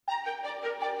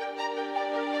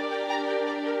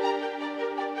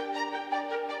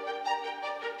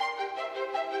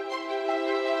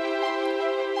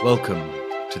Welcome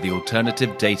to the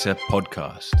Alternative Data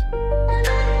Podcast.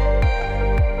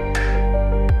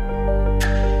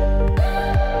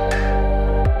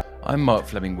 I'm Mark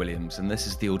Fleming-Williams, and this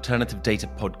is the Alternative Data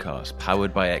Podcast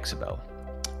powered by Exabel.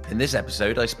 In this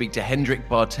episode, I speak to Hendrik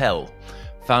Bartel,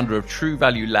 founder of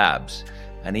TruValue Labs,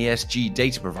 an ESG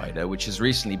data provider which has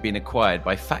recently been acquired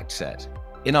by Factset.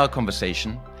 In our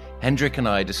conversation, Hendrik and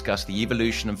I discuss the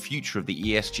evolution and future of the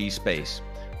ESG space,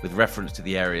 with reference to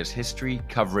the area's history,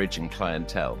 coverage, and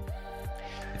clientele.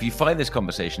 If you find this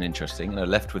conversation interesting and are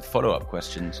left with follow-up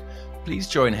questions, please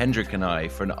join Hendrik and I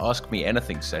for an Ask Me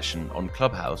Anything session on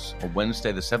Clubhouse on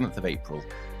Wednesday the 7th of April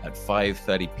at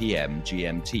 5:30 p.m.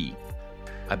 GMT.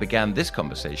 I began this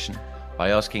conversation by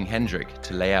asking Hendrik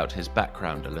to lay out his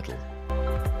background a little.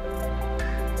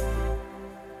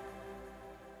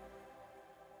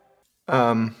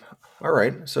 All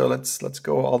right, so let's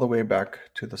go all the way back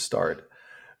to the start.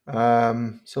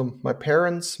 So my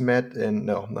parents met in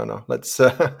no. Let's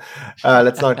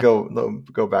not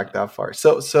go back that far.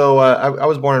 I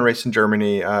was born and raised in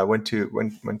Germany. Went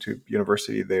to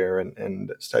university there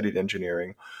and studied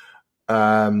engineering.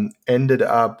 Ended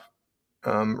up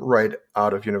right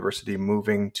out of university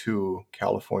moving to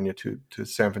California to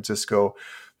San Francisco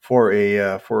for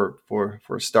a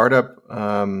startup,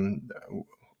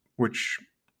 which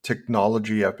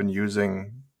technology I've been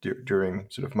using during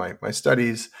sort of my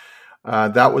studies.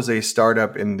 That was a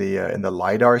startup in the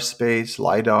LiDAR space.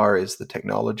 LiDAR is the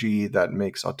technology that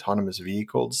makes autonomous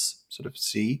vehicles sort of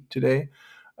see today.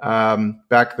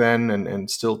 Back then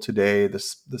and still today,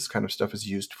 this kind of stuff is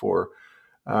used for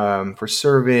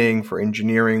surveying, for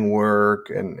engineering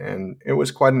work, and it was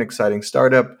quite an exciting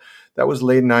startup. That was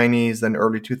late 90s, then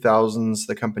early 2000s.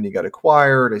 The company got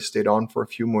acquired. I stayed on for a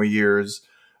few more years.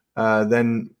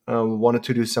 Then wanted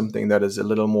to do something that is a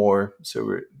little more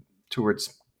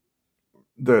towards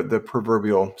the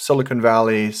proverbial Silicon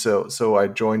Valley. So I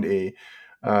joined a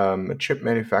chip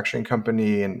manufacturing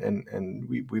company, and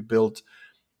we built,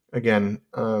 again,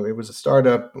 it was a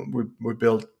startup. We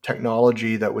built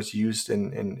technology that was used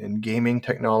in gaming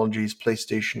technologies,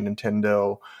 PlayStation,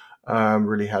 Nintendo,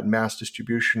 really had mass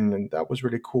distribution, and that was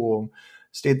really cool.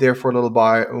 Stayed there for a little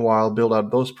while, built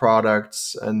out those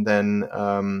products, and then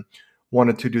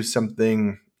wanted to do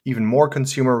something even more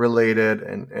consumer related,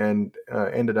 and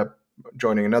ended up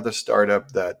joining another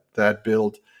startup that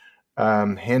built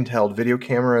handheld video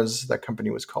cameras. That company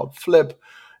was called Flip,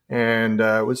 and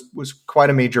was quite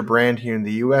a major brand here in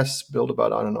the US. Built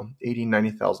about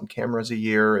 80,000-90,000 cameras a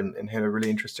year, and had a really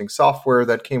interesting software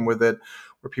that came with it,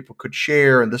 where people could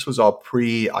share. And this was all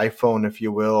pre-iPhone, if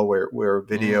you will, where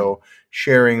video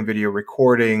sharing, video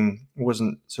recording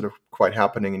wasn't sort of quite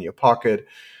happening in your pocket.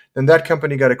 And that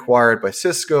company got acquired by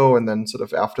Cisco. And then sort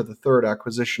of after the third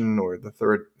acquisition or the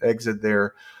third exit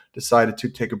there, decided to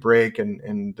take a break and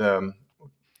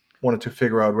wanted to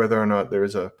figure out whether or not there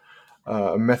is a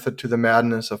method to the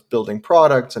madness of building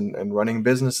products and running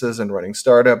businesses and running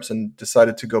startups, and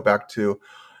decided to go back to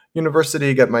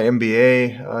university, got my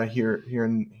MBA here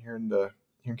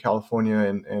in California,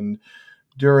 and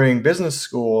during business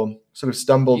school sort of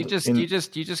stumbled. You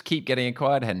just keep getting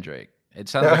acquired, Hendrik. It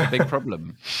sounds like a big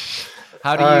problem.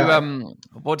 How do you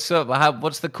what's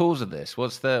the cause of this?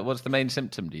 What's the main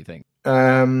symptom, do you think?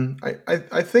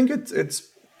 I think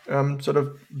it's sort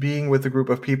of being with a group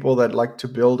of people that like to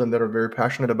build and that are very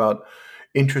passionate about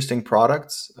interesting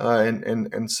products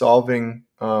and solving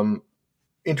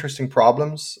interesting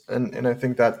problems, and I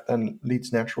think that then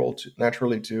leads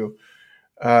naturally to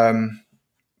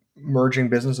merging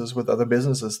businesses with other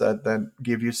businesses that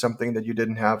give you something that you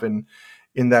didn't have in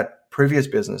that previous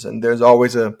business. And there's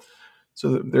always a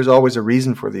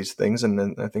reason for these things, and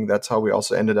then I think that's how we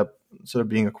also ended up sort of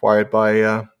being acquired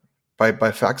by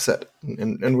Factset,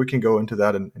 and we can go into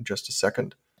that in just a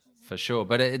second. For sure,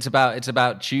 but it's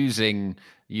about choosing.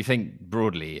 You think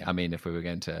broadly. I mean, if we were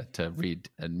going to read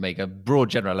and make a broad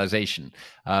generalization,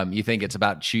 you think it's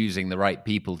about choosing the right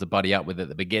people to buddy up with at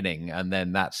the beginning, and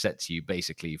then that sets you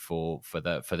basically for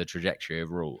the trajectory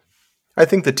overall. I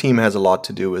think the team has a lot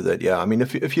to do with it. Yeah, I mean,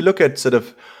 if you look at sort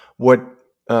of what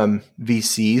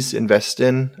VCs invest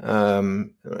in,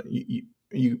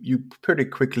 you pretty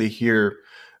quickly hear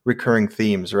recurring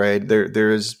themes, right?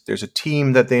 There's a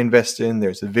team that they invest in,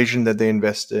 there's a vision that they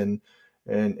invest in,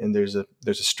 and there's a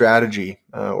strategy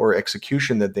or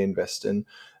execution that they invest in.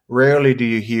 Rarely do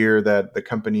you hear that the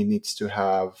company needs to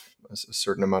have a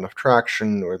certain amount of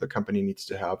traction, or the company needs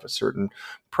to have a certain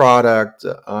product.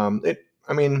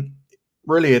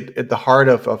 really at the heart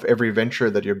of every venture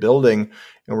that you're building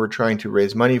and we're trying to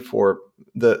raise money for,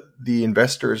 the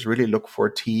investors really look for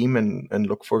team and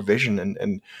look for vision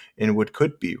and what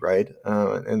could be, right?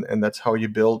 And that's how you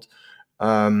build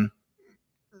um,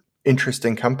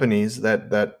 interesting companies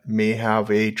that may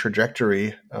have a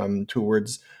trajectory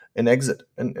towards an exit.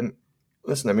 And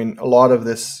listen, I mean, a lot of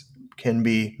this can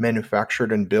be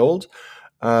manufactured and built.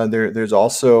 There's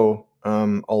also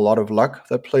a lot of luck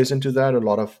that plays into that, a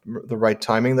lot of the right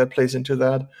timing that plays into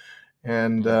that,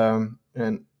 and Mm,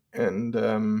 and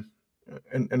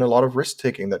and a lot of risk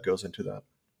taking that goes into that.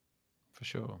 for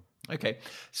sure. Okay.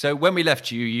 So when we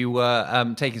left you, you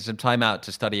were taking some time out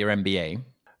to study your MBA.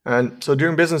 And so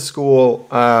during business school,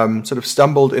 sort of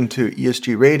stumbled into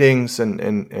ESG ratings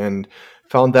and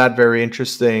found that very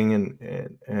interesting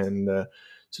and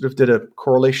sort of did a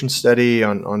correlation study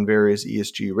on various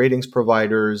ESG ratings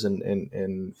providers and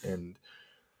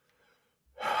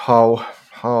how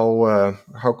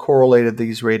correlated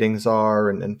these ratings are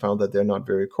and found that they're not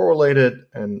very correlated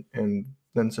and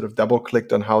then sort of double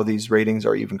clicked on how these ratings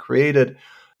are even created.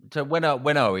 So when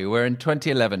are we? We're in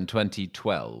 2011,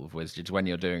 2012, which is when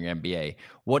you're doing MBA.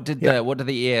 What did Yeah.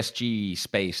 the ESG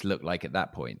space look like at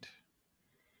that point?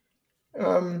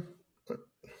 Um,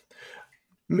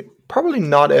 Probably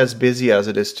not as busy as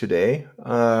it is today,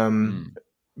 Mm.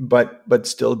 but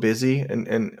still busy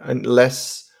and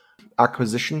less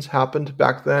acquisitions happened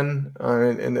back then,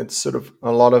 and it's sort of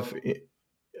a lot of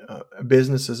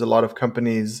businesses, a lot of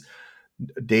companies,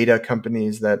 data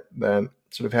companies that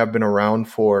sort of have been around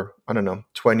for, I don't know,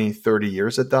 20, 30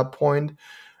 years at that point,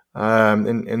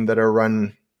 and that are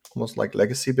run almost like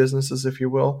legacy businesses, if you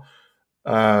will,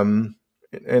 um,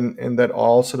 and that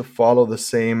all sort of follow the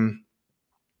same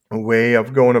way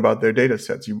of going about their data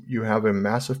sets. You have a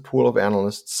massive pool of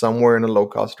analysts somewhere in a low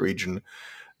cost region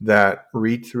that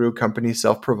read through company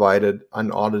self provided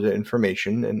unaudited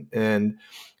information and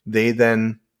they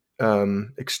then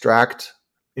extract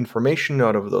information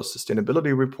out of those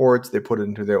sustainability reports. They put it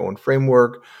into their own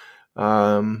framework.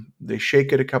 They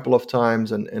shake it a couple of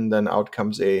times and then out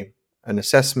comes an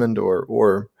assessment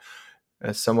or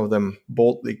as some of them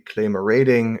boldly claim a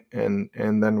rating, and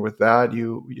then with that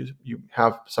you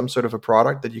have some sort of a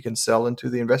product that you can sell into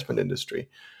the investment industry.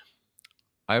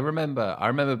 I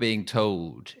remember being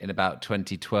told in about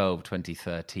 2012,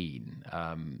 2013.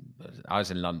 I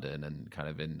was in London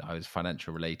and I was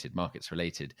financial related, markets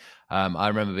related. I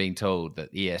remember being told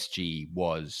that ESG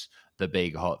was the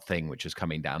big hot thing which was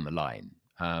coming down the line.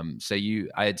 So you're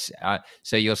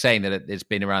saying that it's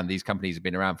been around, these companies have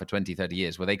been around for 20, 30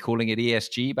 years. Were they calling it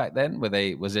ESG back then?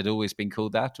 Was it always been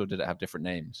called that, or did it have different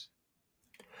names?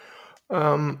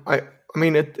 I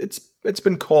mean it's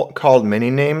been called many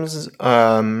names,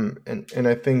 and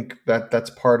I think that's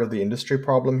part of the industry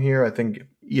problem here. I think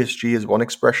ESG is one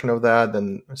expression of that,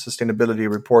 and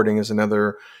sustainability reporting is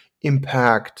another.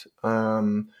 Impact.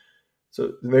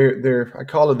 So they're I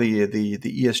call it the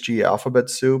ESG alphabet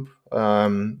soup. I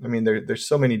mean there's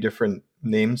so many different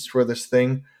names for this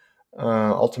thing.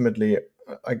 Ultimately,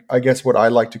 I guess what I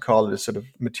like to call it is sort of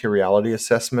materiality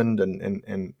assessment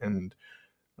and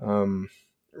um,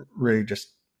 really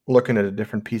just looking at a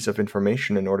different piece of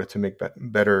information in order to make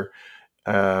better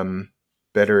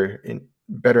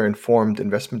better informed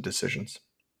investment decisions.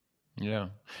 Yeah.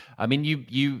 I mean,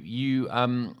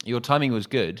 your timing was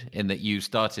good in that you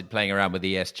started playing around with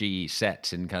ESG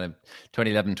sets in kind of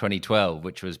 2011, 2012,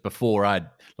 which was before like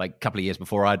a couple of years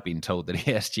before I'd been told that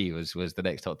ESG was the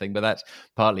next hot thing. But that's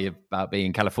partly about being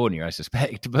in California, I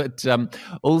suspect. But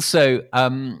also,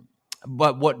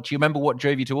 what do you remember? What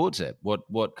drove you towards it?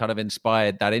 What kind of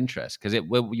inspired that interest? Because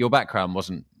your background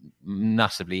wasn't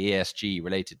massively ESG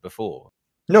related before.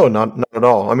 No, not at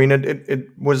all. I mean, it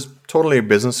was totally a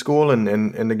business school,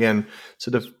 and again,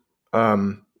 sort of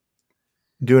um,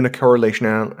 doing a correlation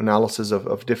analysis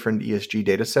of different ESG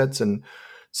data sets and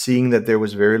seeing that there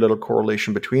was very little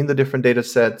correlation between the different data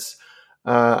sets.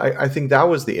 I think that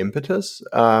was the impetus.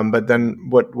 But then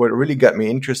what really got me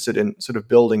interested in sort of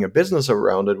building a business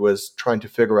around it was trying to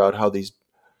figure out how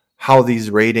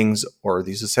these ratings or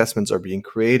these assessments are being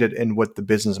created and what the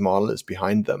business model is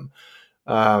behind them.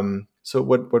 So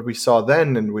what we saw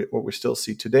then and what we still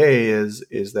see today is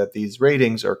that these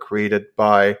ratings are created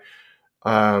by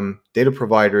data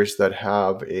providers that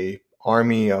have a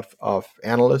army of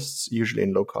analysts, usually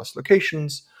in low cost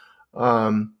locations,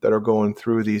 that are going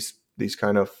through these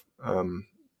kind of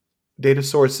data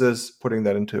sources, putting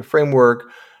that into a framework,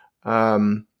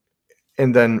 um,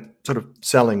 and then sort of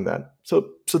selling that. So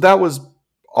that was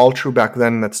all true back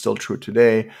then. That's still true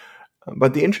today.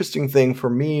 But the interesting thing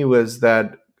for me was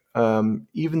that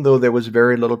even though there was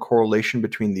very little correlation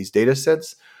between these data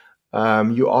sets,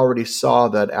 you already saw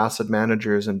that asset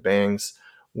managers and banks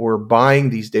were buying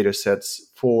these data sets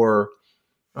for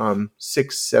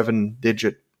 6-7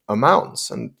 digit amounts,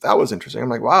 and that was interesting. I'm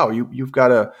like, wow, you've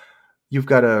got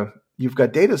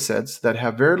data sets that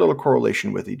have very little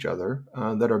correlation with each other,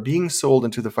 that are being sold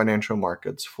into the financial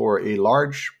markets for a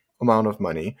large amount of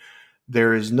money.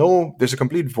 There's a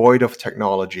complete void of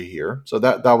technology here. So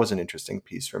that was an interesting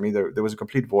piece for me. There was a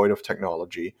complete void of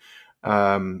technology.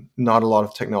 Not a lot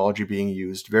of technology being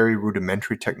used, very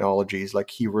rudimentary technologies like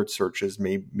keyword searches,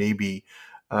 maybe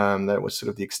that was sort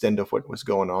of the extent of what was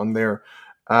going on there.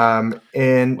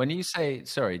 And when you say,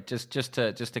 sorry, just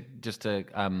to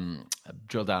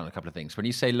drill down on a couple of things. When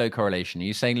you say low correlation, are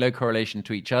you saying low correlation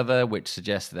to each other, which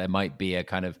suggests that there might be a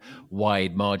kind of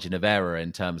wide margin of error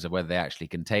in terms of whether they actually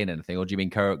contain anything, or do you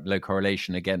mean low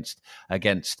correlation against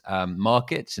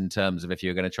markets in terms of if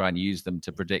you're going to try and use them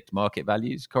to predict market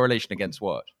values? Correlation against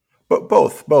what? But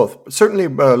both. Certainly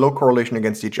low correlation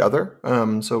against each other.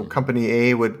 So company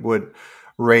A would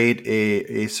rate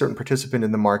a certain participant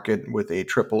in the market with a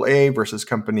triple A versus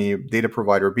company data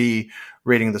provider B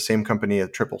rating the same company a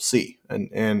triple C.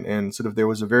 And sort of there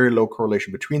was a very low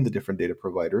correlation between the different data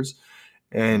providers,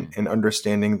 and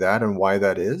understanding that and why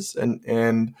that is.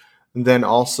 And then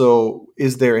also,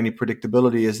 is there any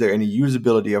predictability? Is there any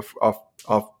usability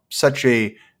of such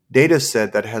a data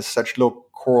set that has such low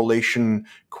correlation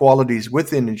qualities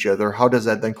within each other? How does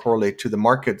that then correlate to the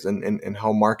markets and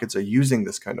how markets are using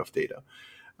this kind of data?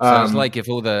 So it's like if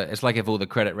all the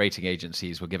credit rating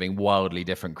agencies were giving wildly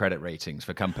different credit ratings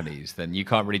for companies, then you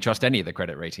can't really trust any of the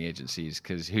credit rating agencies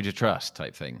because who to trust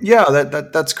type thing. Yeah,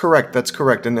 that's correct. That's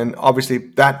correct. And then obviously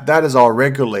that is all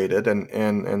regulated,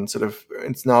 and sort of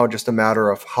it's now just a matter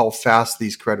of how fast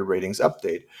these credit ratings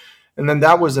update. And then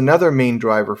that was another main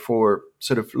driver for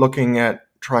sort of looking at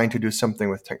trying to do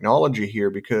something with technology here,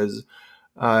 because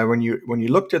when you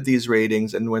looked at these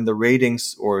ratings, and when the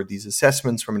ratings or these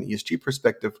assessments from an ESG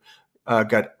perspective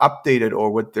got updated,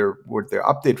 or what their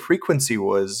update frequency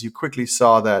was, you quickly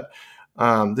saw that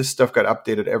this stuff got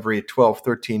updated every 12,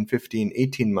 13, 15,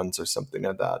 18 months or something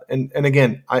like that. And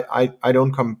again, I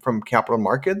don't come from capital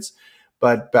markets,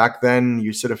 but back then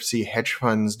you sort of see hedge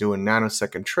funds doing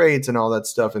nanosecond trades and all that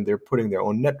stuff, and they're putting their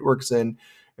own networks in.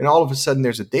 And all of a sudden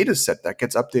there's a data set that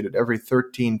gets updated every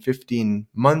 13, 15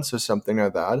 months or something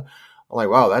like that. I'm like,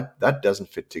 wow, that doesn't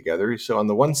fit together. So on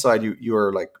the one side, you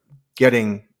are like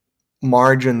getting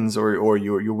margins, or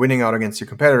you're winning out against your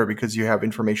competitor because you have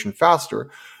information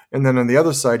faster. And then on the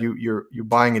other side, you're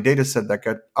buying a data set that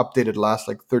got updated last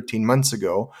like 13 months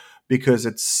ago because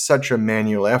it's such a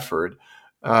manual effort.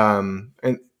 And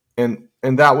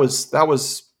that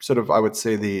was sort of, I would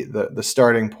say, the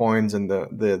starting points and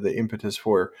the impetus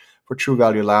for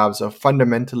TruValue Labs of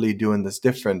fundamentally doing this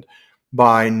different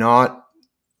by not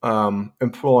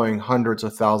employing hundreds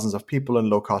of thousands of people in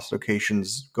low-cost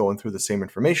locations going through the same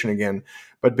information again,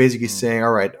 but basically saying,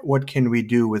 all right, what can we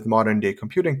do with modern-day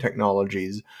computing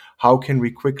technologies? How can we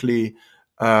quickly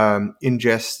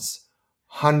ingest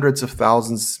hundreds of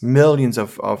thousands, millions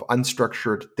of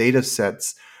unstructured data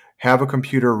sets, have a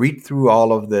computer read through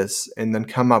all of this, and then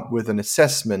come up with an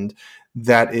assessment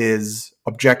that is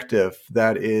objective,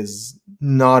 that is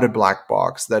not a black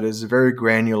box, that is very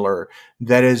granular,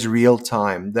 that is real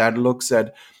time, that looks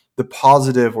at the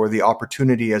positive or the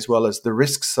opportunity as well as the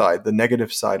risk side, the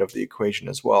negative side of the equation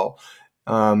as well.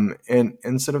 And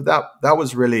sort of that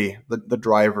was really the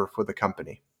driver for the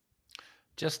company.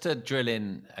 Just to drill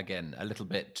in again a little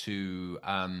bit to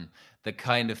the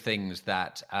kind of things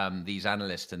that these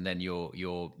analysts and then your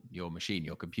machine,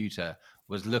 your computer,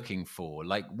 was looking for.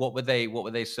 Like, what were they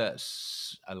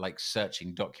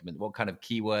searching document? What kind of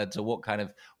keywords, or what kind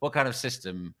of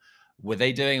system were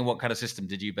they doing, and what kind of system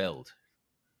did you build?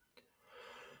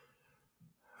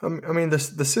 I mean, the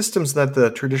systems that the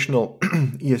traditional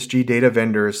ESG data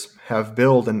vendors have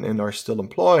built and are still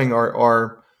employing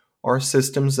are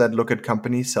systems that look at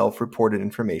company self-reported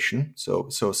information. So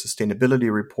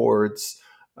sustainability reports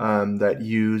that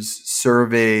use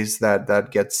surveys that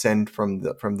get sent from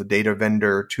the data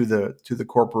vendor to the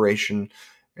corporation,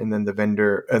 and then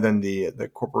the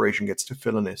corporation gets to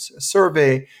fill in a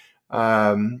survey.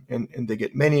 And they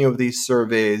get many of these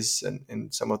surveys,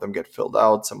 and some of them get filled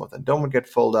out, some of them don't get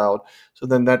filled out. So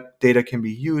then that data can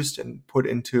be used and put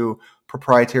into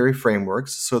proprietary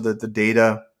frameworks, so that the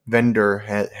data vendor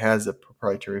has a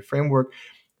proprietary framework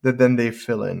that then they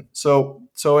fill in. So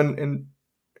and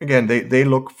again, they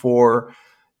look for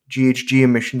GHG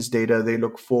emissions data, they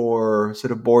look for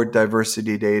sort of board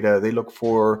diversity data, they look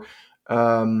for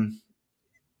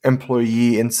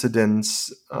employee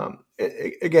incidents.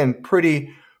 Again,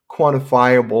 pretty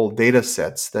quantifiable data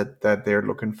sets that they're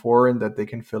looking for and that they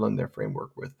can fill in their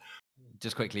framework with.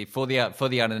 Just quickly, for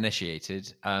the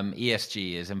uninitiated,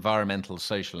 ESG is environmental,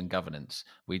 social, and governance.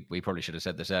 We probably should have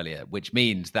said this earlier, which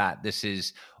means that this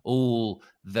is all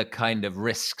the kind of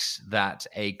risks that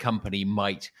a company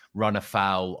might run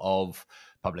afoul of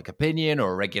public opinion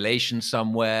or a regulation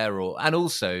somewhere, and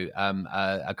also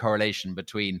a correlation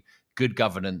between good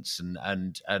governance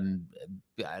and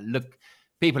look.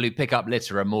 People who pick up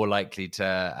litter are more likely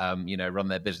to, run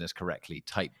their business correctly.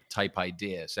 Type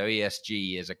idea. So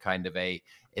ESG is a kind of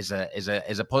is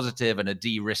a positive and a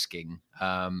de-risking.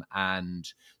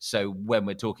 And so when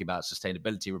we're talking about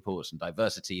sustainability reports and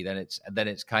diversity, then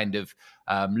it's kind of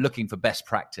looking for best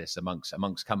practice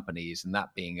amongst companies, and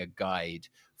that being a guide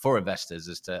for investors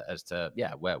as to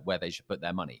where they should put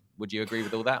their money. Would you agree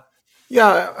with all that?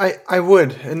 Yeah, I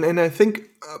would, and I think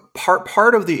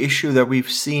part of the issue that we've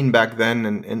seen back then,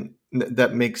 and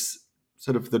that makes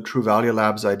sort of the TruValue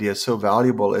Labs idea so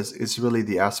valuable is really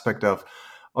the aspect of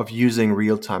using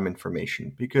real time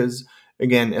information. Because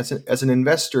again, as an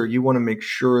investor, you want to make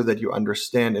sure that you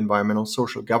understand environmental,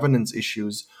 social, governance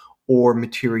issues or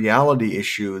materiality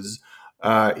issues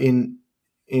in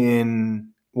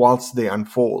whilst they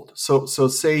unfold. So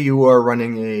say you are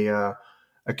running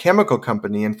a chemical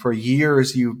company, and for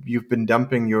years you've been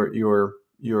dumping your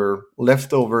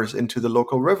leftovers into the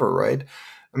local river, right?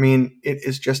 I mean, it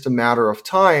is just a matter of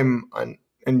time,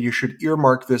 and you should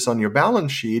earmark this on your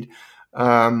balance sheet.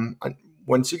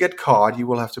 Once you get caught, you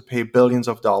will have to pay billions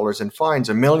of dollars in fines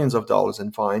or millions of dollars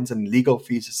in fines and legal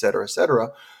fees, et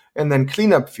cetera, and then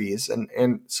cleanup fees,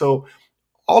 and so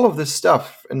all of this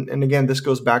stuff, and again, this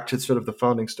goes back to sort of the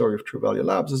founding story of TruValue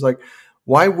Labs, is like,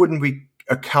 why wouldn't we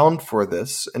account for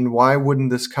this, and why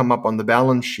wouldn't this come up on the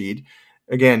balance sheet?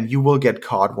 Again, you will get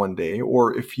caught one day,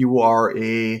 or if you are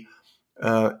a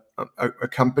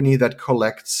company that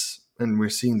collects, and we're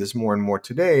seeing this more and more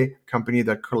today, a company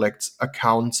that collects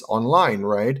accounts online,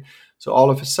 right? So all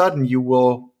of a sudden,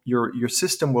 your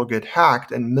system will get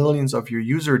hacked, and millions of your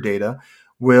user data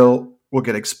will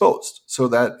get exposed. So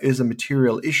that is a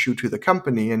material issue to the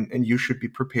company, and you should be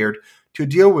prepared to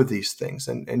deal with these things,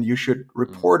 and you should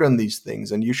report on these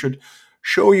things, and you should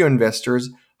show your investors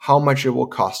how much it will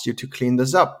cost you to clean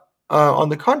this up. On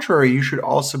the contrary, you should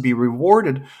also be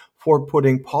rewarded for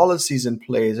putting policies in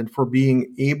place and for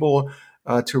being able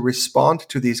to respond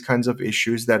to these kinds of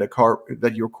issues that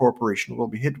that your corporation will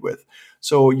be hit with.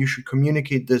 So you should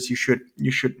communicate this. You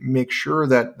should make sure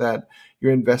that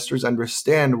your investors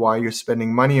understand why you're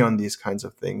spending money on these kinds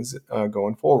of things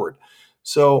going forward.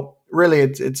 So really,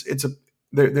 there's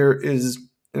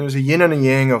a yin and a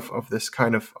yang of this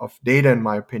kind of data, in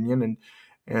my opinion,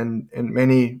 and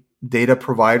many data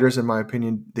providers, in my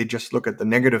opinion, they just look at the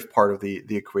negative part of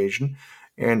the equation,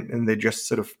 and they just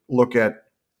sort of look at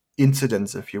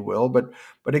incidents, if you will. But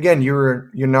again, you're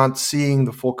not seeing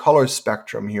the full color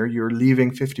spectrum here. You're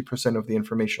leaving 50% of the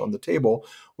information on the table,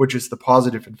 which is the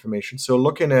positive information. So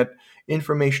looking at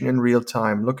information in real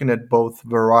time, looking at both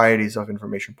varieties of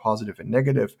information, positive and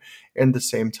negative, in the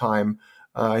same time,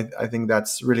 I think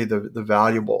that's really the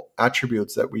valuable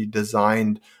attributes that we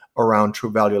designed around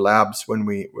TruValue Labs when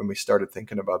we started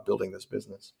thinking about building this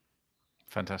business.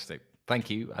 Fantastic. Thank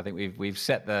you. I think we've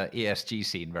set the ESG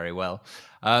scene very well.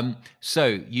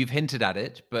 So you've hinted at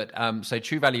it, but so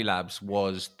TruValue Labs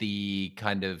was the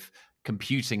kind of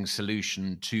computing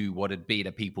solution to what had been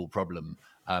a people problem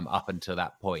up until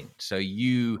that point. So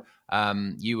you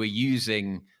were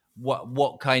using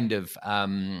what kind of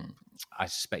I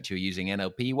suspect you were using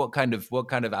NLP. What kind of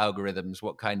algorithms,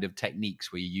 what kind of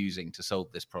techniques were you using to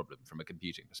solve this problem from a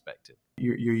computing perspective?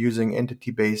 You're using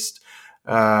entity-based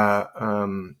or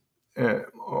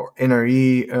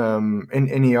NRE,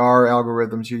 NER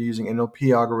algorithms. You're using NLP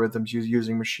algorithms. You're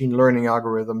using machine learning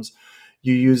algorithms.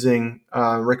 You're using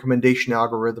recommendation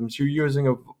algorithms. You're using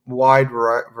a wide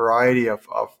variety of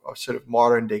sort of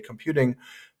modern day computing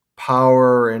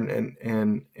power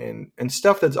and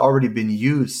stuff that's already been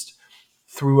used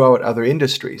throughout other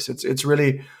industries. It's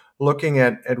really looking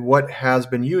at what has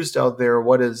been used out there,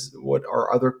 what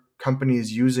are other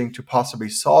companies using to possibly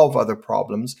solve other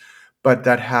problems, but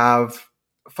that have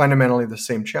fundamentally the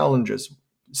same challenges: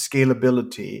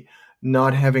 scalability,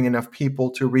 not having enough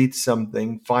people to read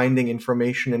something, finding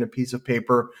information in a piece of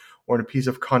paper or in a piece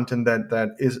of content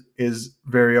that is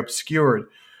very obscured.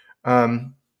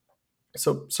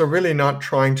 So really not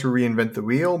trying to reinvent the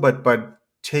wheel, but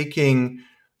taking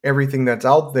everything that's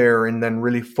out there and then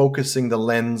really focusing the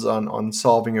lens on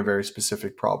solving a very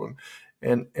specific problem.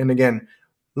 And again,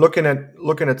 looking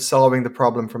at solving the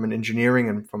problem from an engineering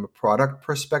and from a product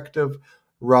perspective,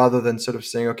 rather than sort of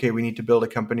saying, okay, we need to build a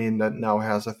company that now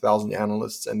has 1,000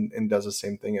 analysts and does the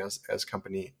same thing as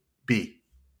company B.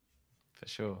 For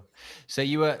sure. So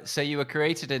you were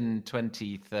created in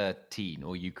 2013,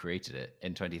 or you created it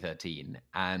in 2013,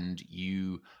 and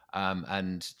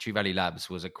and TruValue Labs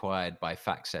was acquired by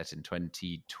Factset in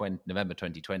 2020, November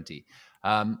 2020.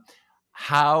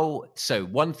 How so?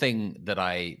 One thing that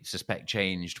I suspect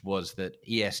changed was that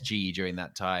ESG during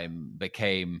that time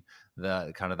became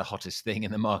the kind of the hottest thing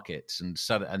in the markets, and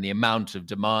the amount of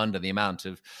demand and the amount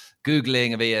of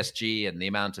googling of ESG and the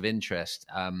amount of interest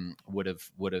would have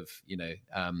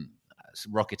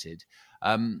rocketed.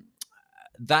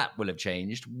 That will have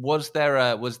changed. Was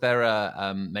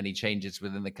there many changes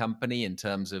within the company in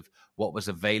terms of what was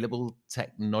available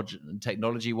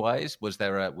technology wise? Was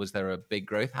there a big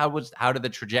growth? How did the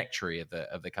trajectory of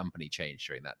the company change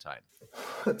during that time?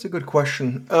 That's a good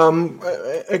question.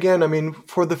 Again, I mean,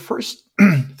 for the first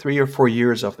 3 or 4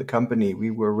 years of the company,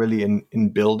 we were really in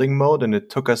building mode, and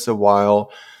it took us a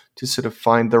while to sort of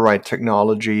find the right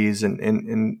technologies,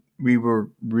 and we were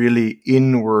really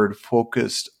inward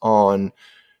focused on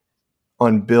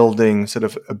building sort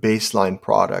of a baseline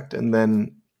product. And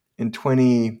then in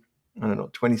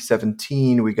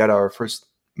 2017, we got our first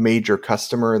major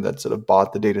customer that sort of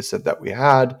bought the data set that we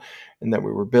had and that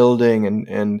we were building,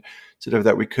 and sort of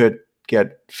that we could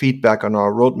get feedback on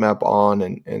our roadmap on,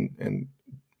 and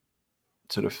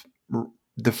sort of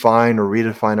define or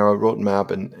redefine our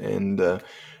roadmap,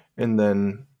 and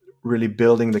then really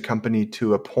building the company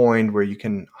to a point where you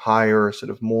can hire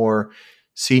sort of more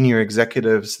senior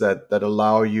executives that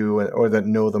allow you, or that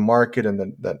know the market,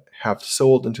 and that have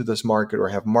sold into this market or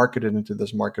have marketed into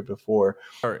this market before.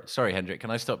 Sorry, Hendrik,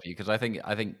 can I stop you? Because I think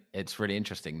it's really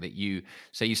interesting that you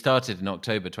started in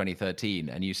October 2013,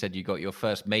 and you said you got your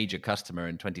first major customer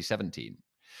in 2017.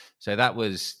 So that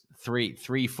was 4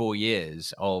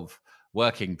 years of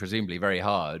working presumably very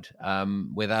hard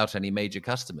without any major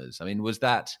customers. I mean, was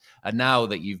that, and now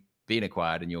that you've been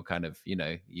acquired and you're kind of,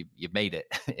 you've made it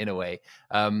in a way,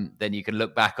 then you can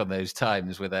look back on those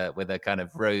times with a kind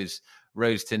of rose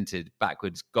tinted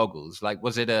backwards goggles. Like,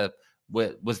 was that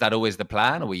always the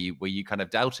plan, or were you kind of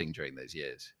doubting during those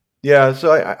years? Yeah,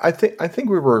 so I think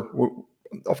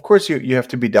of course you have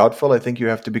to be doubtful. I think you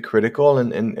have to be critical,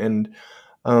 and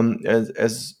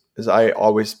as I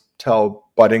always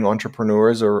tell budding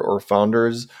entrepreneurs or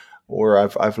founders, or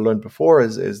I've learned before,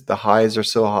 is the highs are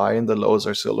so high and the lows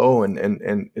are so low,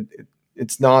 and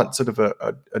it's not sort of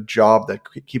a job that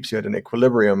keeps you at an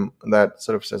equilibrium that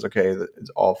sort of says, okay,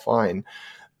 it's all fine.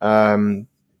 Um,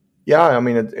 yeah, I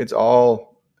mean, it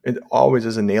always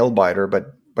is a nail biter,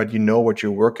 but you know what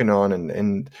you're working on,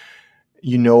 and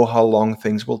you know how long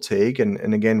things will take,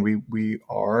 and again, we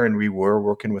were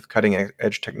working with cutting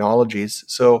edge technologies.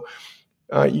 So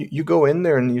you go in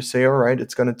there and you say, all right,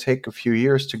 it's going to take a few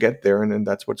years to get there, and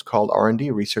that's what's called R&D,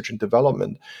 research and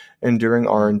development. And during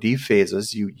R&D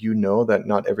phases, you know that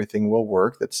not everything will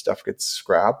work, that stuff gets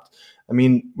scrapped. I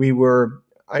mean,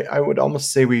 I would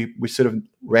almost say we sort of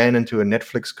ran into a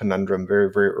Netflix conundrum very,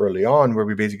 very early on, where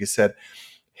we basically said,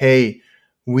 hey,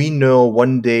 we know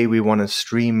one day we want to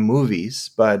stream movies,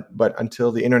 but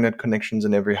until the internet connections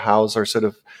in every house are sort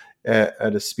of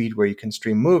at a speed where you can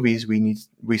stream movies, we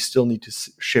still need to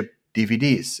ship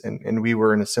DVDs, and we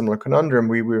were in a similar conundrum.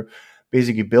 We were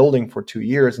basically building for 2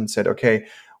 years and said, okay,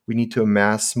 we need to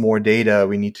amass more data,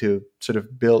 we need to sort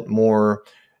of build more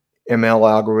ML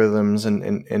algorithms,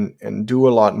 and do a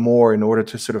lot more in order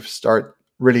to sort of start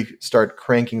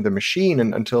cranking the machine,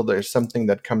 and until there's something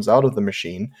that comes out of the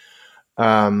machine.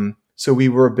 So we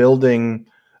were building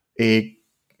a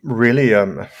really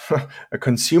a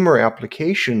consumer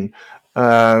application,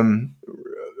 a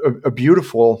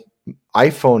beautiful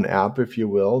iPhone app, if you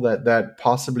will, that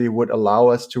possibly would allow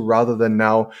us to, rather than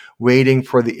now waiting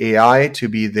for the AI to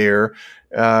be there,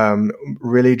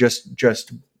 really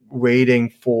just waiting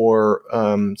for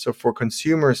for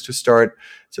consumers to start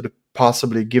sort of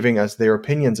possibly giving us their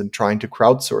opinions and trying to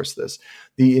crowdsource this.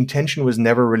 The intention was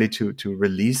never really to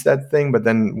release that thing, but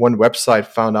then one website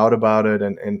found out about it,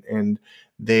 and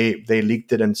they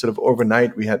leaked it, and sort of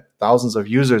overnight we had thousands of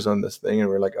users on this thing, and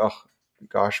we're like, oh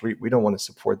gosh, we don't want to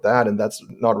support that, and that's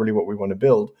not really what we want to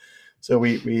build. So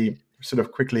we sort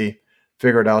of quickly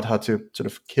figured out how to sort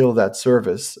of kill that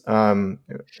service.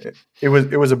 It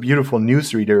was a beautiful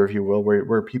newsreader, if you will,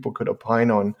 where people could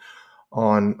opine on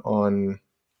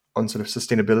sort of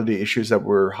sustainability issues that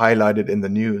were highlighted in the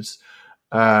news.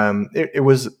 It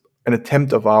was an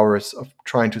attempt of ours of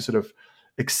trying to sort of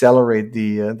accelerate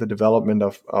the development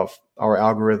of our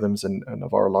algorithms and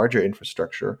of our larger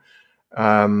infrastructure.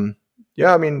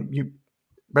 Yeah, I mean,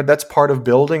 but that's part of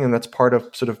building, and that's part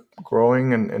of sort of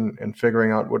growing and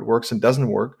figuring out what works and doesn't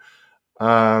work,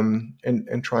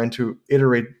 and trying to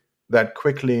iterate that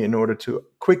quickly in order to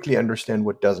quickly understand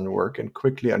what doesn't work and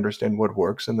quickly understand what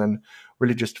works, and then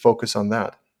really just focus on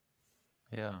that.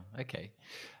 Yeah.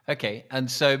 Okay. And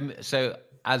so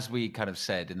as we kind of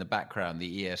said in the background,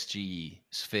 the ESG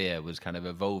sphere was kind of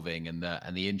evolving, and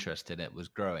the interest in it was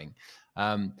growing.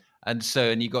 And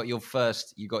you got your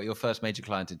first major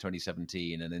client in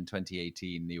 2017, and in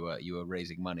 2018 you were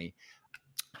raising money.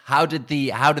 How did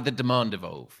the demand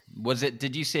evolve?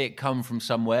 Did you see it come from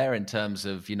somewhere in terms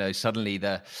of, suddenly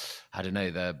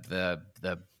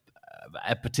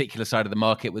a particular side of the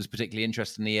market was particularly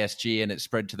interested in ESG and it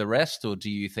spread to the rest, or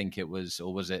do you think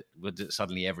was it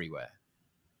suddenly everywhere?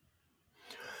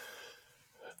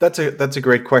 That's a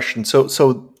great question.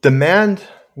 So demand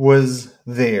was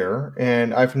there,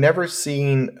 and I've never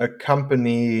seen a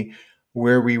company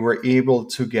where we were able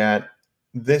to get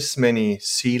this many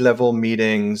C-level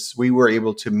meetings. We were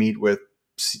able to meet with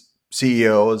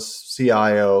CEOs,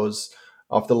 CIOs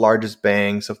of the largest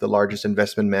banks, of the largest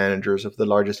investment managers, of the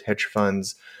largest hedge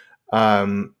funds.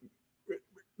 Um,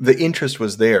 the interest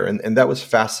was there, and that was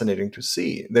fascinating to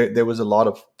see. There was a lot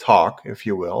of talk, if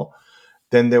you will.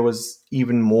 Then there was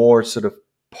even more sort of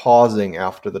pausing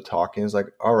after the talking. It's like,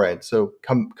 all right, so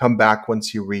come back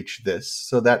once you reach this.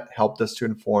 So that helped us to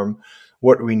inform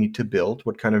what we need to build,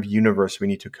 what kind of universe we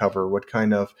need to cover, what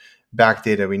kind of back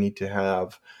data we need to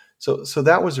have. So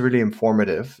that was really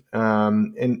informative.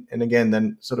 And again,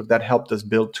 then sort of that helped us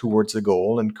build towards the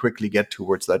goal and quickly get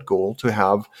towards that goal to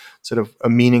have sort of a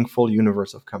meaningful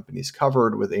universe of companies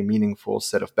covered with a meaningful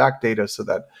set of back data so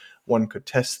that one could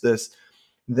test this.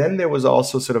 Then there was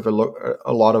also sort of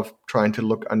a lot of trying to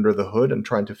look under the hood and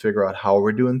trying to figure out how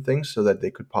we're doing things so that they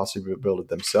could possibly build it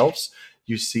themselves.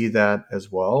 You see that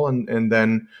as well. And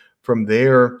then from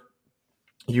there,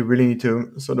 you really need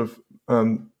to sort of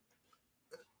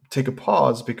take a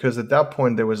pause, because at that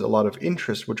point there was a lot of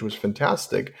interest, which was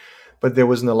fantastic, but there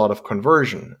wasn't a lot of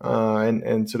conversion.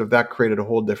 And sort of that created a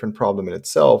whole different problem in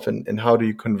itself. And how do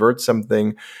you convert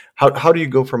something? How do you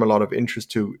go from a lot of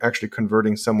interest to actually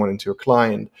converting someone into a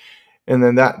client? And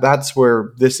then that's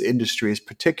where this industry is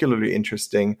particularly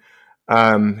interesting,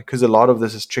 because a lot of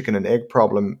this is chicken and egg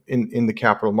problem in the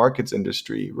capital markets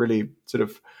industry. Really, sort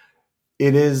of,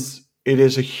 it is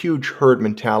a huge herd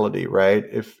mentality, right?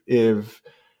 If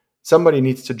somebody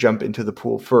needs to jump into the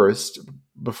pool first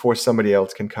before somebody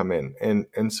else can come in,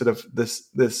 and sort of this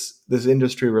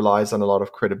industry relies on a lot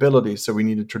of credibility. So we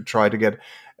needed to try to get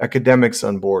academics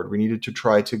on board. We needed to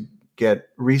try to get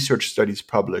research studies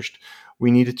published.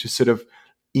 We needed to sort of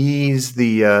ease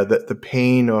the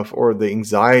pain of, or the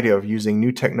anxiety of, using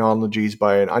new technologies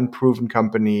by an unproven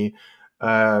company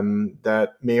that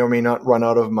may or may not run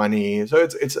out of money. So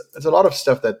it's a lot of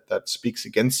stuff that speaks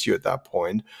against you at that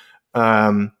point.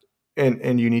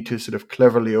 And you need to sort of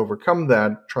cleverly overcome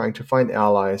that, trying to find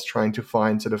allies, trying to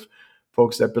find sort of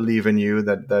folks that believe in you,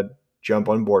 that jump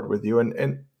on board with you,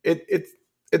 and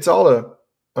it's all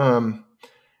an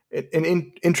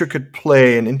intricate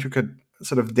play, an intricate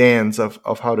sort of dance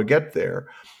of how to get there,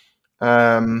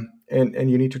 and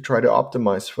you need to try to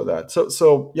optimize for that.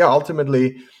 So yeah,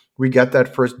 ultimately we get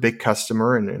that first big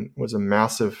customer, and it was a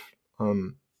massive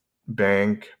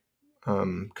bank,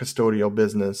 custodial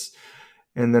business.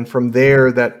 And then from there,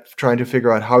 that trying to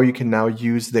figure out how you can now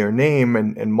use their name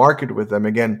and market with them.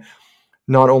 Again,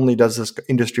 not only does this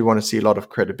industry want to see a lot of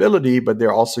credibility, but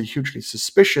they're also hugely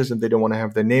suspicious, and they don't want to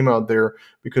have their name out there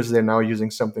because they're now using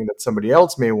something that somebody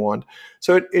else may want.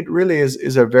 So it really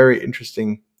is a very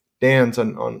interesting dance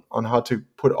on how to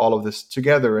put all of this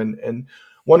together. And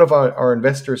one of our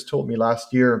investors told me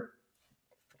last year,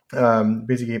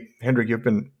 basically, Hendrik, you've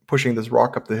been pushing this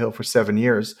rock up the hill for 7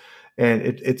 years, and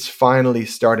it's finally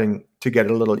starting to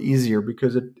get a little easier,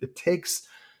 because it takes,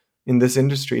 in this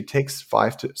industry, it takes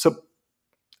so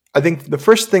I think the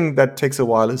first thing that takes a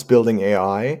while is building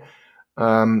AI.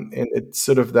 And it's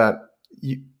sort of that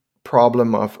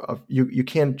problem of you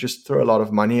can't just throw a lot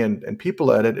of money and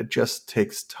people at it. It just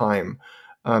takes time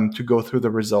to go through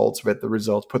the results, vet the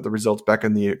results, put the results back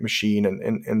in the machine,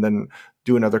 and then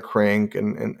do another crank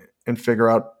and figure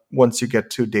out, once you get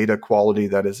to data quality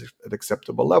that is at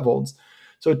acceptable levels.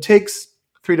 So it takes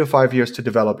 3 to 5 years to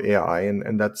develop AI,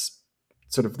 and that's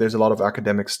sort of, there's a lot of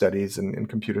academic studies and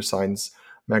computer science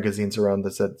magazines around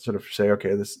this that sort of say,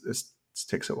 okay, this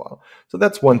takes a while. So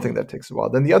that's one thing that takes a while.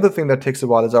 Then the other thing that takes a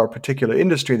while is our particular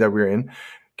industry that we're in.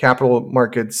 capital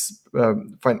markets,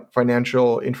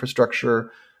 financial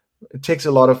infrastructure. It takes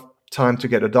a lot of time to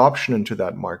get adoption into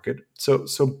that market. So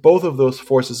both of those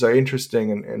forces are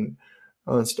interesting,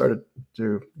 and started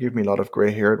to give me a lot of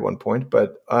gray hair at one point.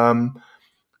 But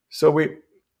so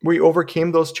we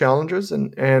overcame those challenges,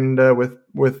 and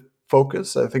with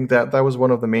focus. I think that was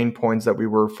one of the main points, that we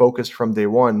were focused from day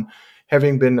one.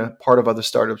 Having been a part of other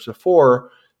startups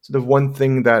before, sort of one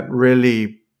thing that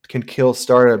really can kill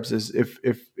startups is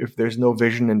if there's no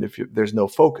vision and if there's no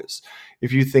focus.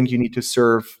 If you think you need to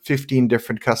serve 15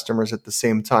 different customers at the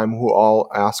same time who all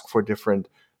ask for different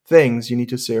things, you need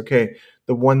to say, okay,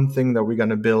 the one thing that we're going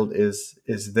to build is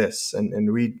this.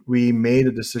 And we made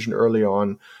a decision early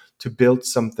on to build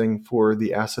something for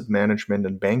the asset management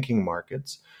and banking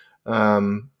markets,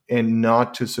 and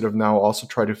not to sort of now also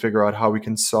try to figure out how we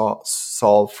can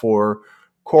solve for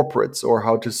corporates, or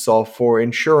how to solve for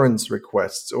insurance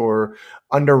requests or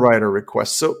underwriter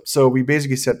requests. So we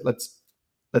basically said, let's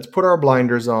put our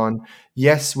blinders on.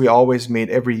 Yes, we always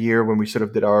made, every year when we sort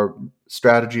of did our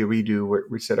strategy redo, where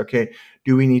we said, okay,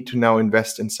 do we need to now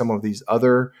invest in some of these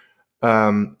other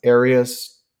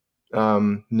areas?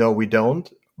 No, we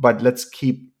don't. But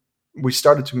we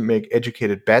started to make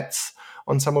educated bets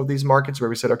on some of these markets, where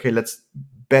we said, okay, let's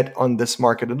bet on this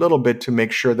market a little bit to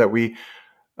make sure that we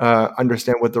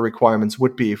understand what the requirements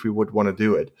would be if we would want to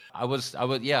do it. I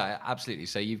would, yeah, absolutely.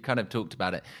 So you've kind of talked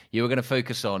about it. You were going to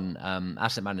focus on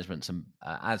asset management and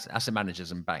asset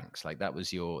managers and banks. Like that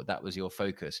was your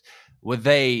focus. So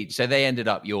they ended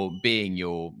up being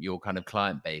your kind of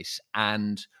client base.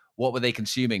 And what were they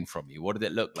consuming from you? What did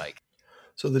it look like?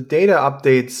 So the data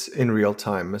updates in real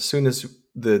time. As soon as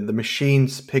the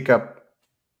machines pick up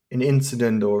an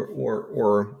incident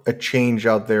or a change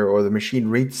out there, or the machine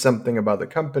reads something about the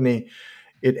company,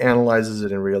 it analyzes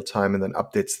it in real time and then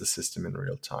updates the system in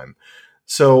real time.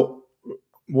 So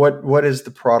what is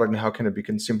the product and how can it be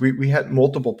consumed? We had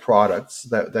multiple products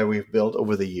that we've built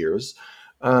over the years.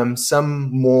 Some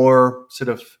more sort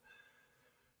of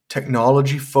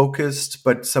technology focused,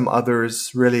 but some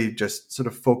others really just sort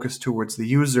of focused towards the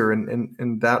user.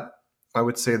 And that, I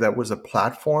would say, that was a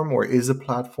platform, or is a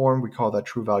platform. We call that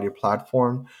TruValue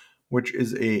platform, which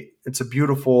is it's a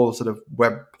beautiful sort of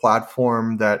web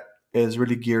platform that is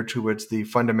really geared towards the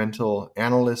fundamental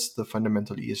analyst, the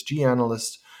fundamental ESG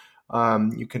analyst.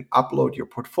 You can upload your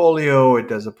portfolio. It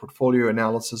does a portfolio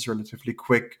analysis relatively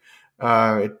quick.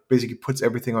 It basically puts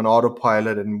everything on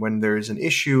autopilot, and when there is an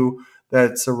issue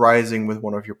that's arising with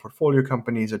one of your portfolio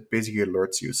companies, it basically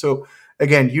alerts you. So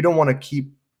again, you don't want to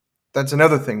keep, that's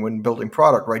another thing when building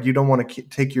product, right? You don't want to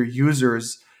take your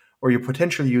users or your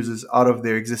potential users out of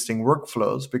their existing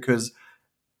workflows, because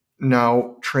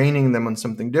now training them on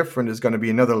something different is going to be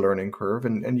another learning curve.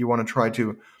 And you want to try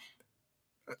to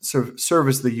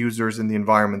service the users in the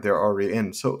environment they're already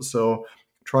in. So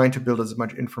trying to build as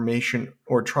much information,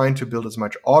 or trying to build as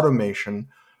much automation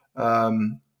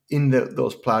in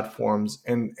those platforms,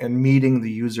 and meeting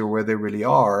the user where they really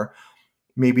are.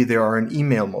 Maybe they are an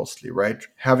email mostly, right?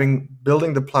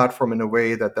 Building the platform in a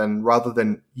way that then, rather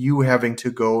than you having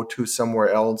to go to somewhere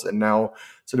else and now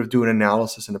sort of do an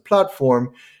analysis in a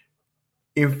platform,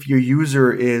 if your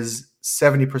user is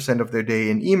 70% of their day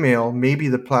in email, maybe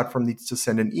the platform needs to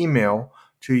send an email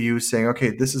to you saying, okay,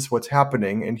 this is what's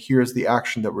happening, and here's the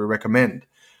action that we recommend.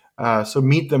 So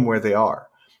meet them where they are.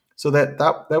 So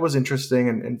that was interesting,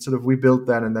 and sort of we built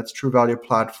that, and that's TruValue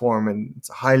platform, and it's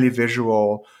a highly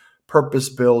visual,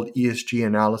 purpose-built ESG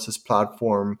analysis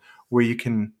platform where you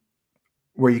can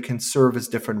service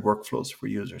different workflows for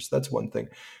users. That's one thing.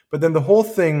 But then the whole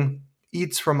thing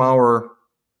eats from our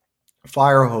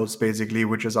fire hose, basically,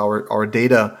 which is our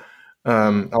data,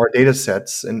 our data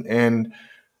sets, and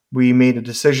we made a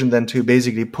decision then to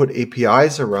basically put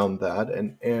APIs around that,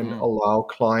 and allow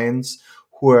clients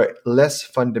who are less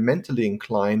fundamentally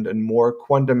inclined and more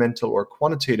quantamental or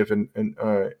quantitative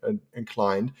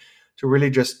inclined to really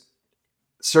just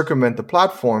circumvent the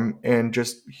platform, and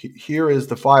just here is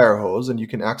the fire hose, and you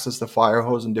can access the fire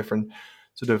hose in different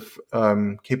sort of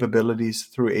capabilities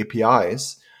through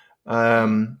APIs.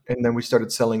 And then we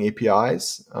started selling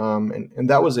APIs, and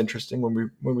that was interesting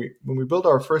when we built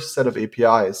our first set of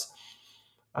APIs.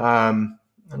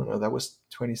 I don't know, that was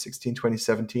 2016,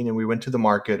 2017, and we went to the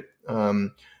market,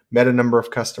 met a number of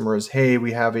customers. Hey,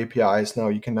 we have APIs now.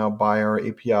 You can now buy our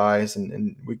APIs,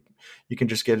 and you can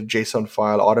just get a JSON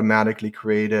file automatically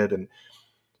created. And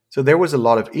so there was a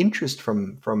lot of interest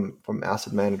from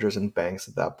asset managers and banks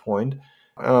at that point.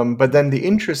 But then the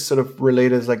interest sort of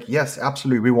related is like, yes,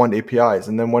 absolutely, we want APIs.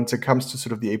 And then once it comes to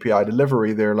sort of the API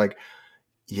delivery, they're like,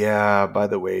 Yeah, by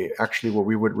the way, actually, what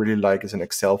we would really like is an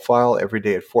Excel file every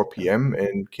day at 4 p.m.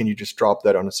 And can you just drop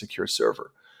that on a secure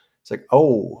server? It's like,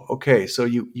 oh, okay. So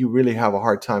you really have a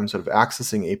hard time sort of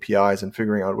accessing APIs and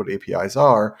figuring out what APIs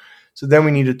are. So then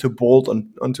we needed to bolt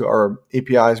onto our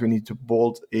APIs. We need to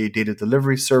bolt a data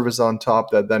delivery service on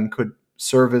top that then could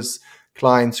service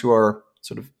clients who are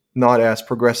sort of not as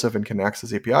progressive and can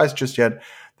access APIs just yet,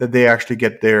 that they actually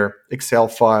get their Excel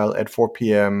file at 4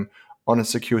 p.m. on a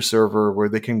secure server where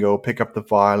they can go pick up the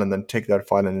file and then take that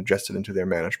file and ingest it into their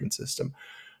management system.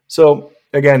 So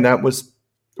again, that was,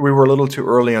 we were a little too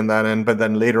early on that end, but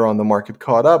then later on the market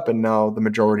caught up, and now the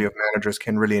majority of managers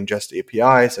can really ingest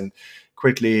APIs and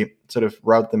quickly sort of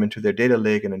route them into their data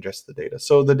lake and ingest the data.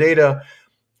 So the data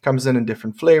comes in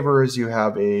different flavors. You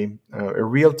have a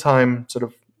real time sort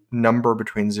of number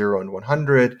between 0 and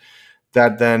 100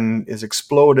 that then is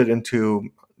exploded into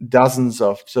dozens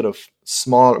of sort of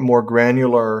small, more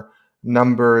granular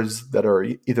numbers that are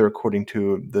either according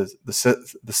to the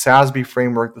SASB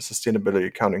framework, the Sustainability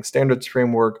Accounting Standards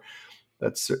framework,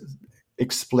 that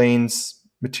explains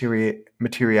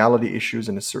materiality issues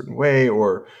in a certain way,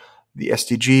 or the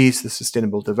SDGs, the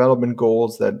Sustainable Development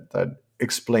Goals, that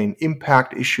explain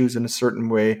impact issues in a certain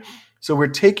way. So we're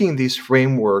taking these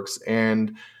frameworks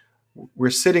and we're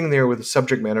sitting there with a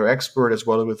subject matter expert as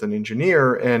well as with an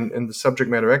engineer, and the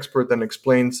subject matter expert then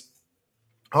explains,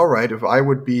 all right, if I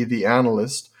would be the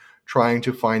analyst trying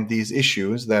to find these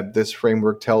issues that this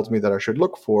framework tells me that I should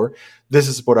look for, this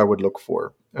is what I would look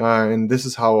for. And this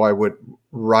is how I would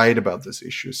write about this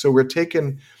issue. So we're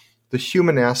taking the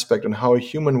human aspect and how a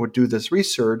human would do this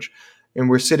research, and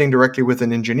we're sitting directly with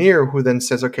an engineer who then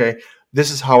says, okay,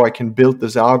 this is how I can build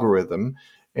this algorithm,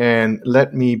 and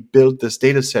let me build this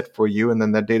data set for you. And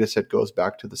then that data set goes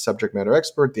back to the subject matter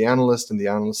expert, the analyst, and the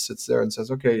analyst sits there and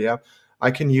says, okay, yeah,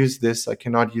 I can use this, I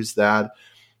cannot use that.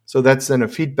 So that's then a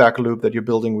feedback loop that you're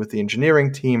building with the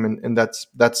engineering team, and that's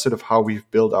sort of how we've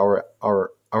built our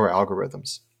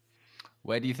algorithms.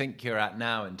 Where do you think you're at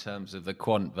now in terms of the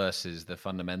quant versus the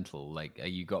fundamental? Like, are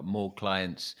you got more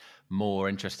clients more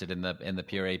interested in the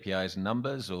pure APIs and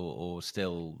numbers, or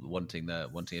still wanting a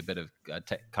bit of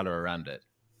tech color around it?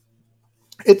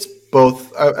 It's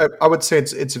both. I would say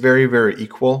it's very, very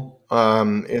equal.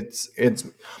 It's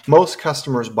most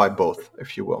customers buy both,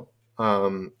 if you will.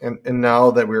 And now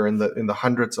that we're in the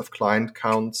hundreds of client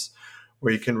counts,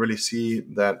 where you can really see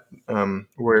that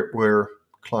where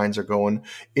clients are going,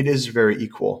 it is very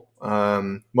equal.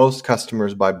 Most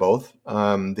customers buy both.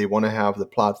 They want to have the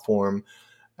platform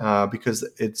because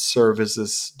it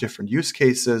services different use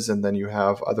cases, and then you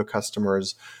have other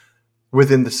customers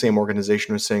within the same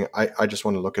organization who's saying, I just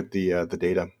want to look at the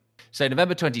data. So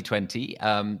November 2020,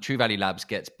 TruValue Labs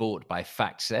gets bought by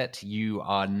Factset. You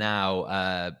are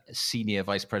now senior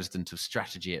vice president of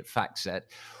strategy at Factset.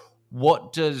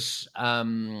 What does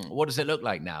it look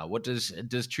like now? What does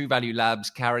TruValue Labs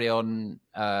carry on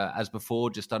as before,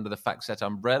 just under the Factset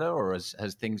umbrella, or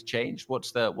has things changed?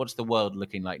 What's the world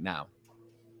looking like now?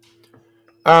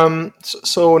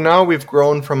 So now we've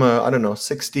grown from a, I don't know,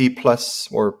 60 plus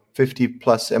or 50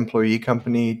 plus employee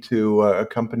company to a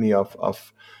company of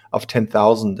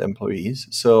 10,000 employees.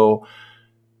 So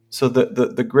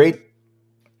the great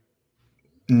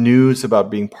news about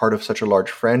being part of such a large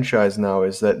franchise now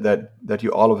is that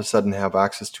you all of a sudden have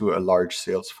access to a large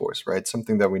sales force, right?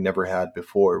 Something that we never had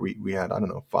before. We had, I don't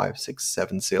know, 5, 6,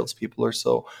 7 salespeople or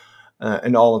so,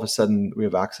 and all of a sudden we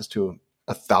have access to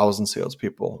 1,000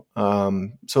 salespeople.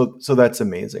 So that's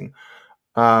amazing.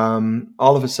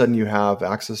 All of a sudden you have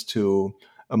access to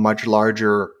a much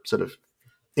larger sort of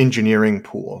engineering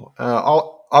pool.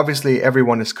 Obviously,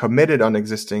 everyone is committed on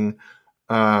existing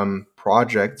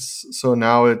projects. So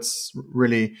now it's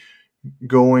really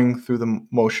going through the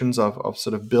motions of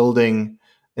sort of building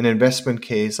an investment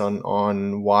case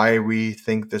on why we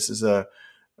think this is a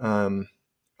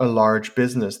large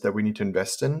business that we need to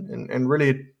invest in. And really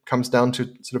it comes down to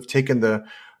sort of taking the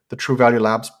TruValue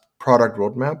Labs product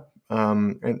roadmap,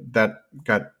 and that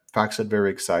got Factset very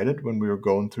excited when we were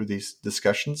going through these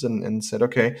discussions, and said,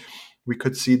 okay, we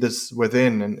could see this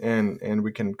within, and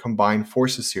we can combine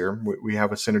forces here. We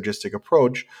have a synergistic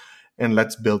approach, and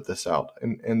let's build this out.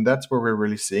 And that's where we're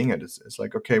really seeing it. It's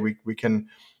like, okay, we can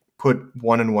put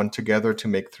one and one together to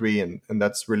make three, and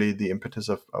that's really the impetus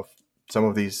of some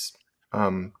of these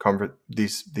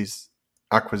these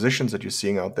acquisitions that you're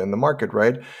seeing out there in the market,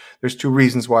 right? There's two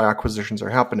reasons why acquisitions are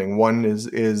happening. One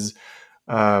is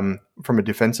from a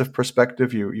defensive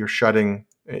perspective, you're shutting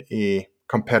a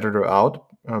competitor out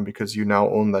because you now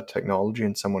own that technology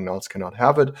and someone else cannot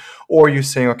have it. Or you're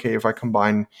saying, okay, if I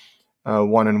combine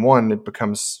one and one, it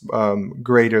becomes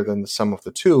greater than the sum of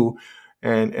the two.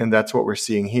 And that's what we're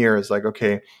seeing here is like,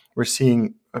 okay, we're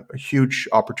seeing a huge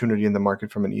opportunity in the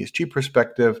market from an ESG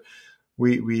perspective.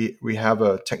 We have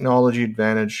a technology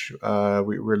advantage.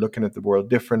 We're looking at the world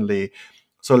differently.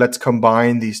 So let's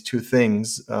combine these two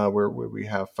things where we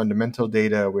have fundamental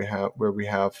data, where we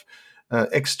have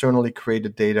externally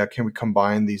created data. Can we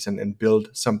combine these and build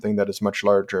something that is much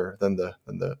larger than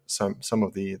the some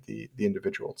of the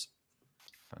individuals?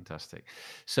 Fantastic.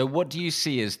 So what do you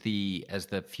see as the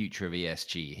future of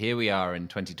ESG? Here we are in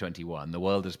 2021. The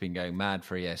world has been going mad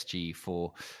for ESG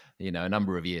for a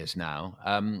number of years now.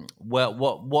 Well,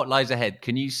 what lies ahead?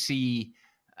 Can you see?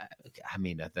 I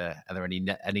mean, are there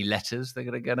any letters that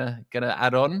are gonna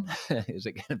add on? Is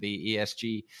it going to be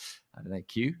ESG? I don't know,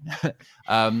 Q.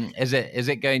 Is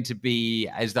it going to be?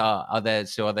 Are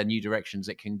there new directions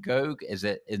it can go? Is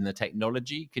it in the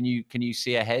technology? Can you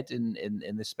see ahead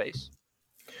in this space?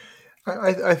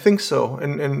 I think so,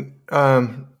 and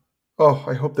oh,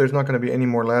 I hope there's not going to be any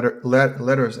more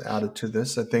letters added to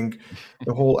this. I think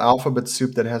the whole alphabet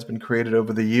soup that has been created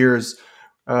over the years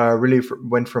really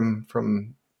went from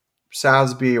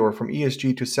SASB or from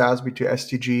ESG to SASB to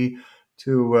SDG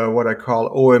to what I call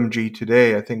OMG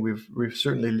today. I think we've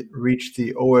certainly reached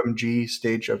the OMG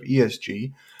stage of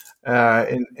ESG,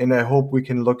 and I hope we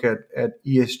can look at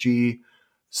ESG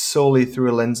solely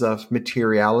through a lens of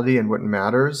materiality and what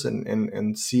matters,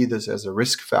 and see this as a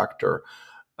risk factor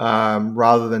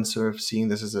rather than sort of seeing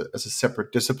this as a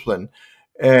separate discipline.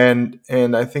 And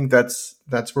I think that's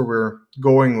where we're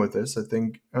going with this. I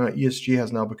think ESG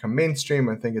has now become mainstream.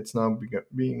 I think it's now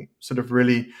being sort of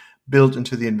really built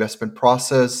into the investment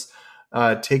process,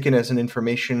 taken as an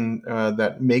information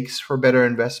that makes for better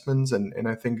investments. And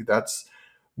I think that's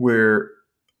where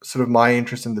sort of my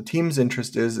interest and the team's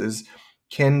interest is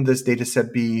can this data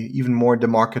set be even more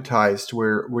democratized,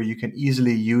 where you can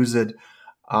easily use it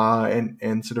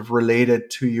and sort of relate it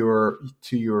to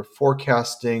your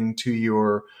forecasting, to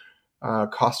your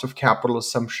cost of capital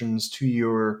assumptions, to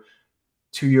your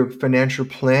financial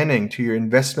planning, to your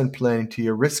investment planning, to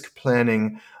your risk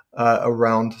planning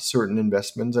around certain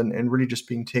investments, and really just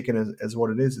being taken as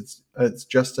what it is. It's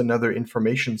just another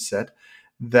information set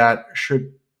that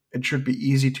should be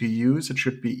easy to use. It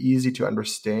should be easy to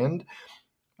understand.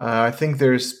 I think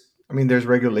there's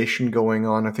regulation going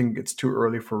on. I think it's too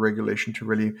early for regulation to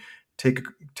really take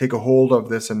a hold of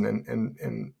this,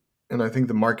 and I think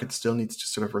the market still needs to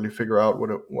sort of really figure out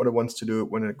what it wants to do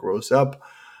when it grows up.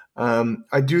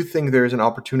 I do think there is an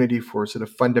opportunity for sort of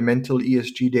fundamental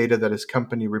ESG data that is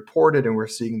company reported, and we're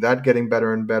seeing that getting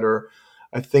better and better.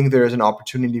 I think there is an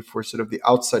opportunity for sort of the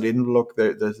outside in look,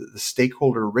 the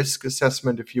stakeholder risk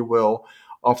assessment, if you will,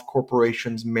 of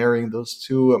corporations, marrying those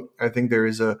two. I think there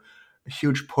is a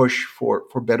huge push for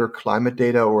better climate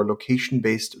data or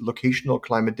locational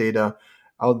climate data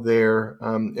out there,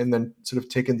 and then sort of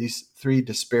taking these three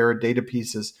disparate data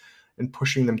pieces and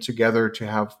pushing them together to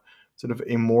have sort of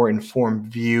a more informed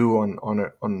view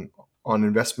on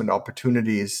investment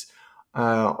opportunities,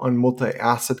 on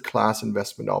multi-asset class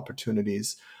investment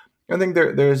opportunities. I think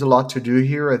there's a lot to do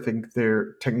here. I think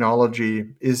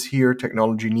technology is here.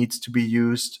 Technology needs to be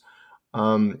used.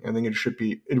 I think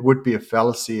it would be a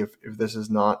fallacy if this is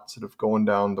not sort of going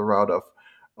down the route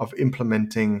of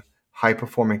implementing high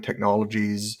performing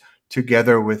technologies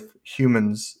together with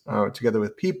humans, together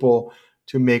with people,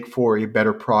 to make for a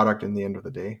better product in the end of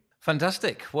the day.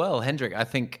 Fantastic. Well, Hendrik, I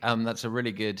think that's a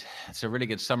really good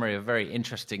summary of a very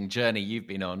interesting journey you've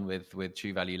been on with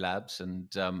TruValue Labs, and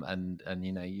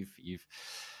you've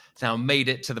now made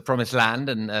it to the promised land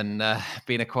and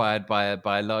been acquired by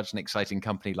a large and exciting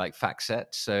company like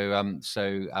Factset.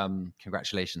 So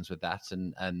congratulations with that,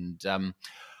 and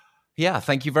yeah,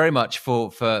 thank you very much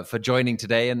for joining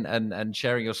today and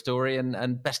sharing your story,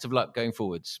 and best of luck going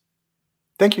forwards.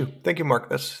 Thank you,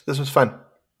 Mark. This was fun.